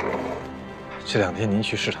这2天您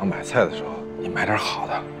去市场买菜的时候，你买点好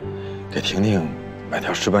的，给婷婷买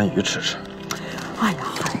条石斑鱼吃吃。哎呀，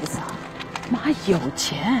孩子，妈有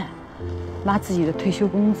钱，妈自己的退休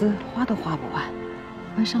工资花都花不完，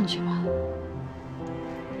快上去吧。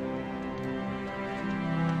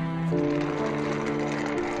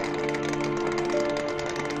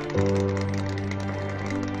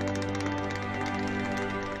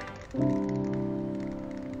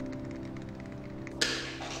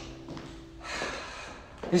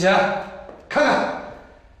林贤，看看，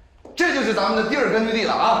这就是咱们的第2根据地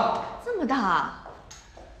了啊！这么大？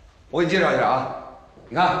我给你介绍一下啊，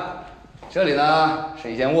你看，这里呢是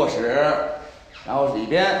一间卧室，然后里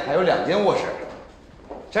边还有2间卧室，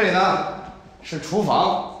这里呢是厨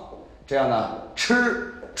房，这样呢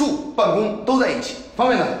吃住办公都在一起，方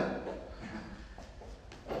便的。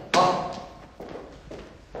好，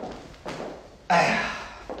哎呀，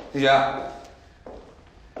李雪，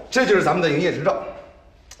这就是咱们的营业执照。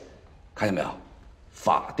看见没有？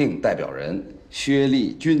法定代表人薛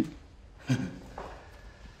丽君。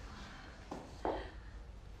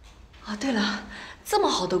啊，对了，这么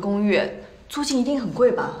好的公寓，租金一定很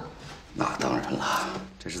贵吧？那当然了，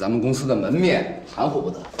这是咱们公司的门面，含糊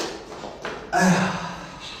不得。哎呀，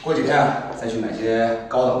过几天再去买些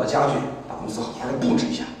高档的家具，把公司好好的布置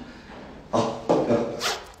一下。好，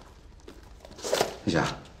丽雪，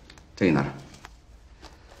这你拿着。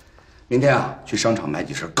明天啊，去商场买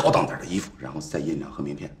几身高档点的衣服，然后再印2盒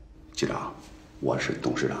名片。记着啊，我是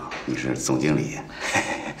董事长，你是总经理。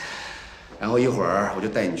然后一会儿我就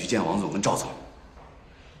带你去见王总跟赵总。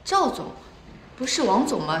赵总，不是王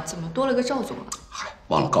总吗？怎么多了个赵总啊？嗨，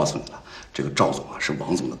忘了告诉你了，这个赵总啊是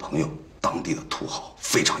王总的朋友，当地的土豪，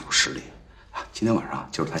非常有实力。啊，今天晚上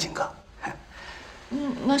就是他请客。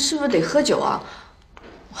那是不是得喝酒啊？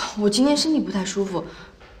我今天身体不太舒服，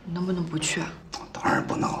能不能不去啊？当然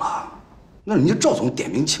不能了。那人家赵总点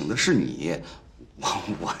名请的是你，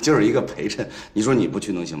我就是一个陪衬，你说你不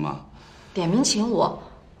去能行吗？点名请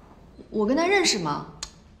我跟他认识吗？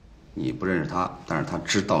你不认识他，但是他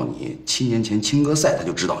知道你7年前青歌赛他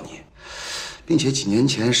就知道你，并且几年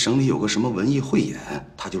前省里有个什么文艺汇演，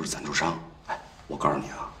他就是赞助商。哎，我告诉你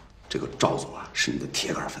啊，这个赵总啊是你的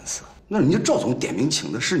铁杆粉丝。那人家赵总点名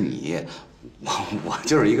请的是你，我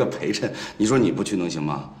就是一个陪衬，你说你不去能行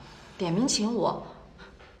吗？点名请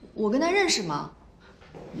我跟他认识吗？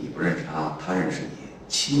你不认识他，他认识你。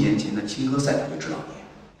7年前的青歌赛他就知道你，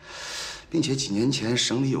并且几年前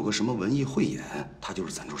省里有个什么文艺汇演，他就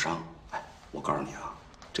是赞助商。哎，我告诉你啊，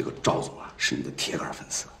这个赵总啊是你的铁杆粉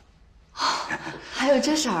丝。还有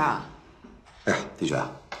这事儿啊？哎呀，李雪，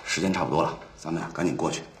时间差不多了，咱们呀赶紧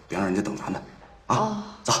过去，别让人家等咱们。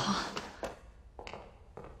啊，走。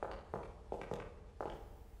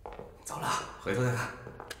走了，回头再看。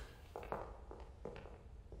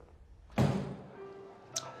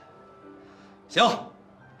行，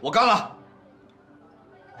我干了。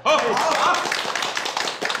好。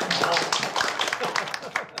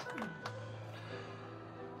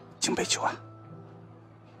敬杯酒啊！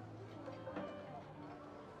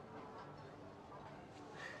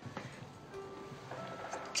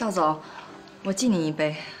赵总，我敬你一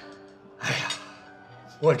杯。哎呀，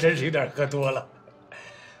我真是有点喝多了。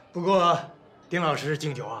不过，丁老师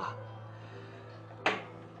敬酒啊，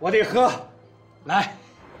我得喝。来。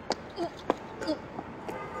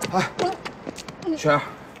哎，雪儿，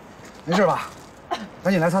没事吧？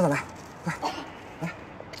赶紧来擦擦来，来，来。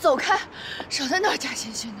走开，少在那儿假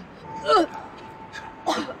惺惺的。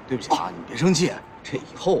对不起啊，你别生气。这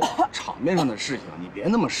以后啊，场面上的事情你别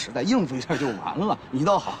那么实在，应付一下就完了。你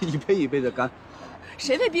倒好，一杯一杯的干。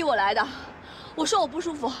谁非逼我来的？我说我不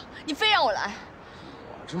舒服，你非让我来。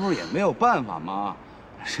我这不是也没有办法吗？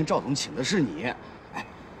人赵总请的是你。哎，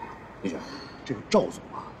李雪，这个赵总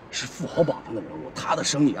啊是富豪榜上的人物，他的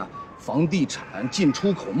生意啊房地产、进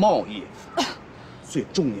出口贸易，最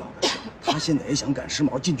重要的是，他现在也想赶时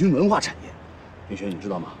髦，进军文化产业。冰雪，你知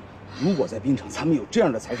道吗？如果在槟城，咱们有这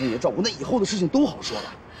样的财神爷照顾，那以后的事情都好说了。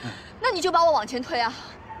那你就把我往前推啊！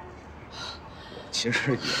其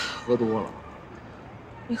实也喝多了。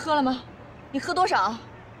你喝了吗？你喝多少？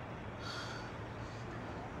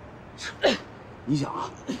你想啊，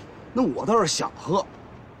那我倒是想喝，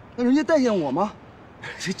那人家待见我吗？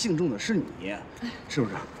这敬重的是你，是不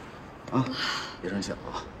是？啊，别生气了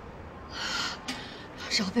啊！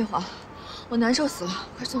少废话，我难受死了，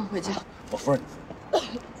快送我回家。我扶着你。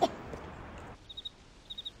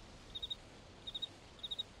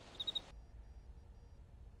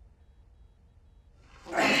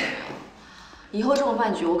以后这种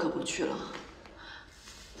饭局我可不去了，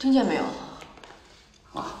听见没有？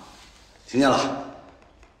啊，听见了。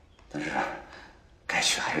但是该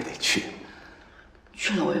去还是得去。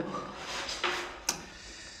去了我也不喝。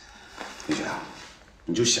冰雪啊，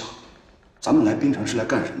你就想，咱们来槟城是来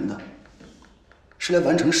干什么的？是来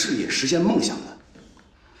完成事业、实现梦想的。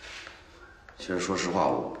其实说实话，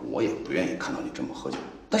我也不愿意看到你这么喝酒，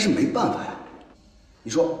但是没办法呀。你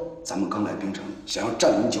说咱们刚来槟城，想要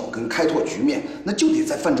站稳脚跟、开拓局面，那就得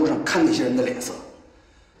在饭桌上看那些人的脸色。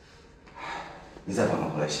你再反过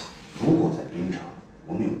头来想，如果在槟城，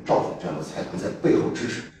我们有赵总这样的财团在背后支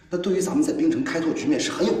持，那对于咱们在槟城开拓局面是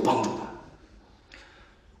很有帮助的。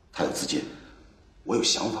他有资金，我有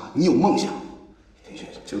想法，你有梦想，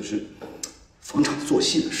就是逢场作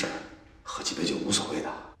戏的事儿，喝几杯酒无所谓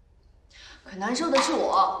的。可难受的是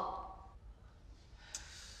我。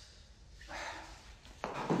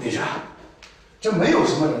李雪，这没有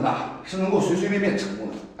什么人呐是能够随随便便成功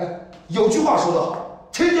的。哎，有句话说得好，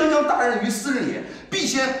天将降大任于斯人也，必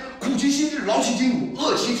先苦其心志，劳其筋骨，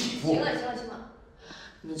饿其体肤。行了，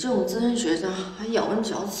你这种资深学生还咬文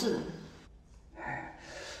嚼字的。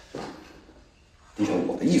李雪，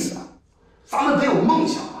我的意思啊，咱们得有梦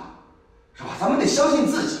想啊，是吧？咱们得相信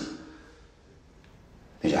自己。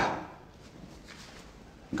李雪，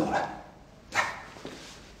你跟我来。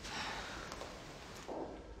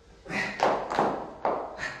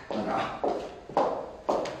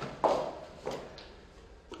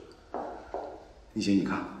一姐，你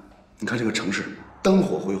看这个城市灯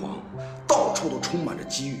火辉煌，到处都充满着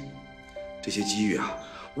机遇。这些机遇啊，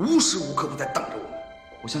无时无刻不在等着我们。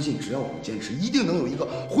我相信，只要我们坚持，一定能有一个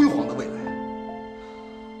辉煌的未来。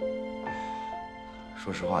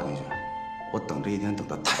说实话，丁雪，我等这一天等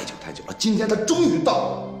得太久太久了，今天它终于到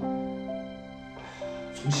了。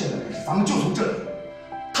从现在开始，咱们就从这里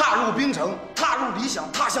踏入槟城，踏入理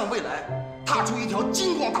想，踏向未来，踏出一条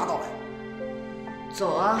金光大道来。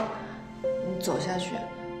走啊！你走下去，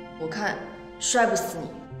我看摔不死你。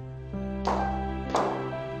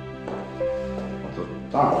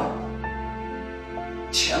当然了，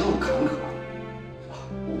前路坎坷，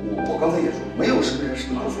我刚才也说，没有什么人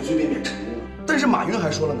是能够随随便便成功的。但是马云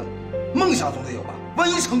还说了呢，梦想总得有吧？万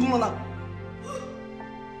一成功了呢？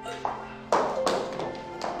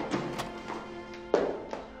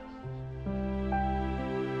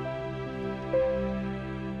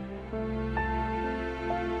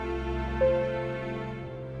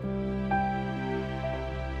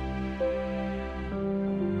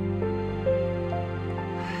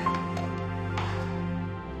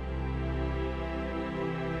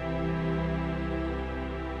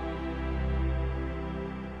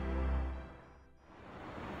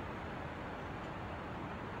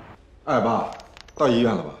哎，爸，到医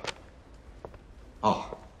院了吧？啊，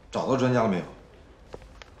找到专家了没有？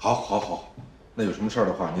好，那有什么事儿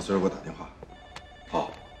的话，你随时给我打电话。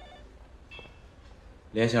好，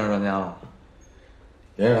联系上专家了？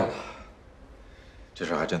联系上了。这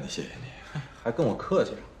事还真得谢谢你，还跟我客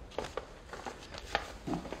气上。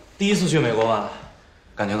第一次去美国吧，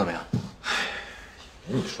感觉怎么样？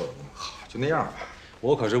没你说的那么好，就那样吧。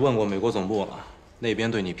我可是问过美国总部了，那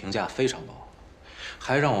边对你评价非常高。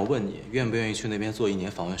还让我问你愿不愿意去那边做1年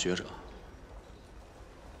访问学者，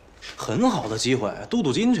很好的机会，镀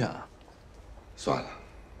镀金去啊！算了，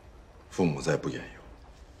父母再不言有。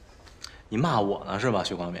你骂我呢是吧，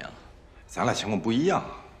徐光明？咱俩情况不一样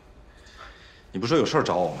啊。你不说有事儿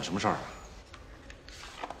找我吗？什么事儿啊？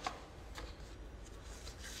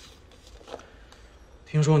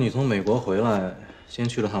听说你从美国回来，先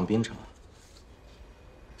去了趟槟城。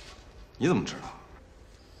你怎么知道？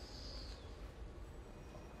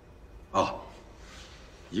哦，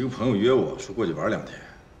一个朋友约我说过去玩2天，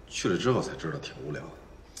去了之后才知道挺无聊的。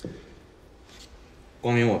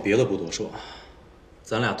光明，我别的不多说，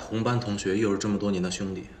咱俩同班同学，又是这么多年的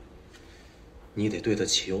兄弟，你得对得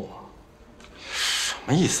起我。什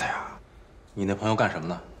么意思呀？你那朋友干什么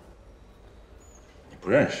呢？你不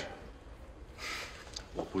认识？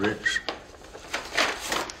我不认识。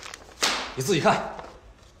你自己看，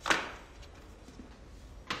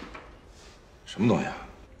什么东西啊？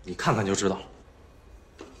你看看就知道了。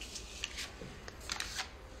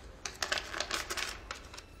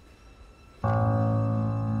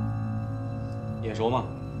眼熟吗？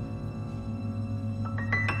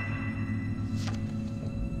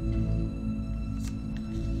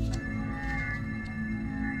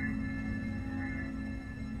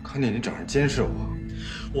看见你找人监视我，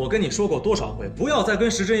我跟你说过多少回，不要再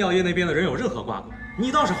跟时珍药业那边的人有任何挂钩。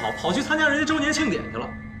你倒是好，跑去参加人家周年庆典去了，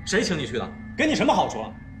谁请你去的？给你什么好处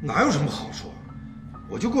啊？哪有什么好处？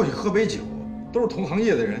我就过去喝杯酒，都是同行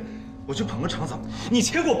业的人，我去捧个场怎么了？你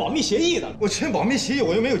签过保密协议的。我签保密协议，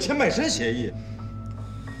我又没有签卖身协议。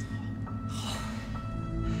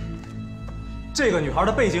这个女孩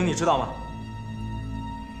的背景你知道吗？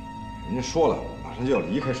人家说了，马上就要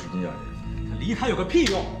离开时珍药业。她离开有个屁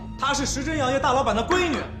用！她是时珍药业大老板的闺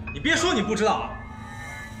女，你别说你不知道啊！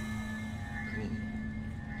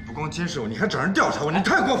你不光监视我，你还找人调查我，你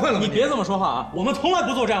太过分了！你别这么说话啊！我们从来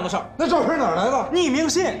不做这样的事儿。那照片哪儿来的？匿名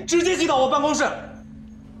信，直接寄到我办公室。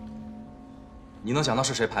你能想到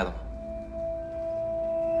是谁拍的吗？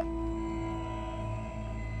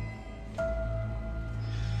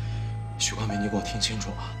许光明，你给我听清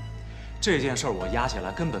楚啊！这件事儿我压下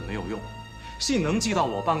来根本没有用，信能寄到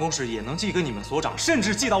我办公室，也能寄给你们所长，甚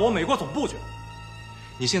至寄到我美国总部去。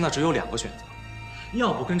你现在只有2个选择，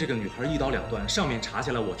要不跟这个女孩一刀两断，上面查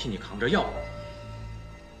下来我替你扛着；要不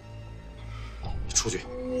你出局。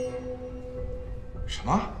什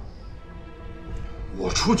么？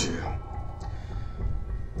我出局？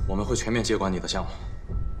我们会全面接管你的项目，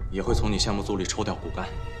也会从你项目组里抽掉骨干。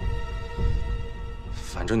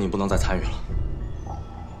反正你不能再参与了。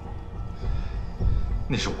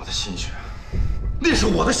那是我的心血，那是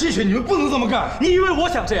我的心血，你们不能这么干！你以为我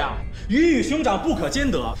想这样？鱼与熊掌不可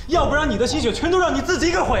兼得，要不然你的心血全都让你自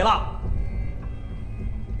己给毁了。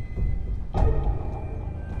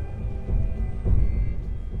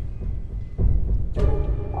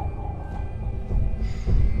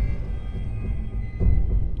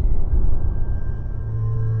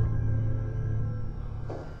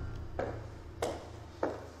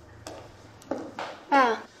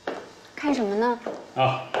爸，看什么呢？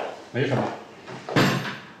啊，没什么。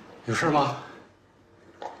有事吗？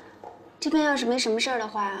这边要是没什么事儿的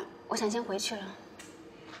话，我想先回去了。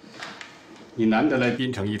你难得来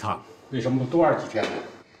滨城一趟，为什么不多玩几天呢？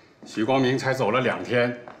许光明才走了2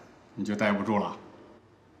天，你就待不住了？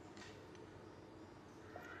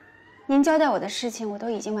您交代我的事情我都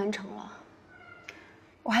已经完成了，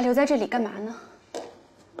我还留在这里干嘛呢？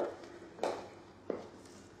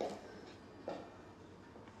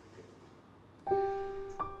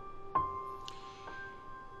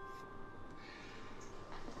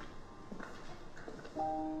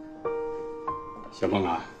小梦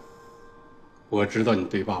啊，我知道你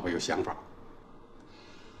对爸爸有想法，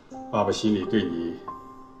爸爸心里对你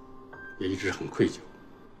也一直很愧疚。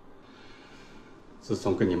自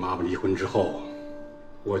从跟你妈妈离婚之后，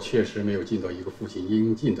我确实没有尽到一个父亲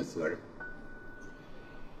应尽的责任。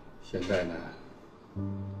现在呢，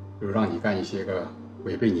又让你干一些个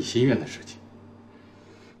违背你心愿的事情。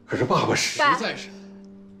可是爸爸实在是……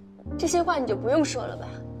这些话你就不用说了吧？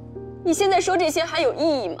你现在说这些还有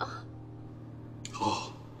意义吗？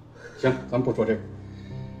好，行，咱不说这个。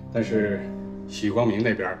但是许光明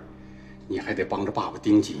那边，你还得帮着爸爸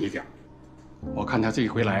盯紧一点。我看他这一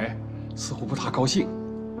回来似乎不大高兴。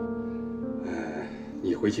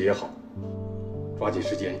你回去也好，抓紧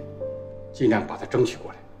时间，尽量把他争取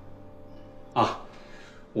过来。啊，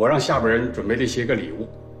我让下边人准备了一些个礼物，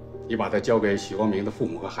你把它交给许光明的父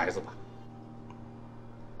母和孩子吧。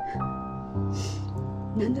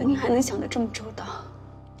难得您还能想得这么周到。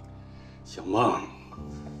小梦，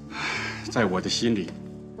在我的心里，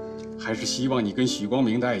还是希望你跟许光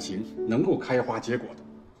明的爱情能够开花结果的，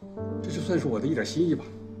这就算是我的一点心意吧。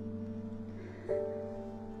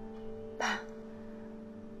爸，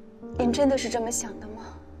您真的是这么想的吗？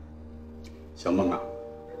小梦啊，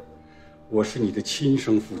我是你的亲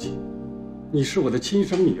生父亲，你是我的亲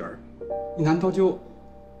生女儿，你难道就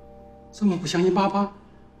这么不相信爸爸？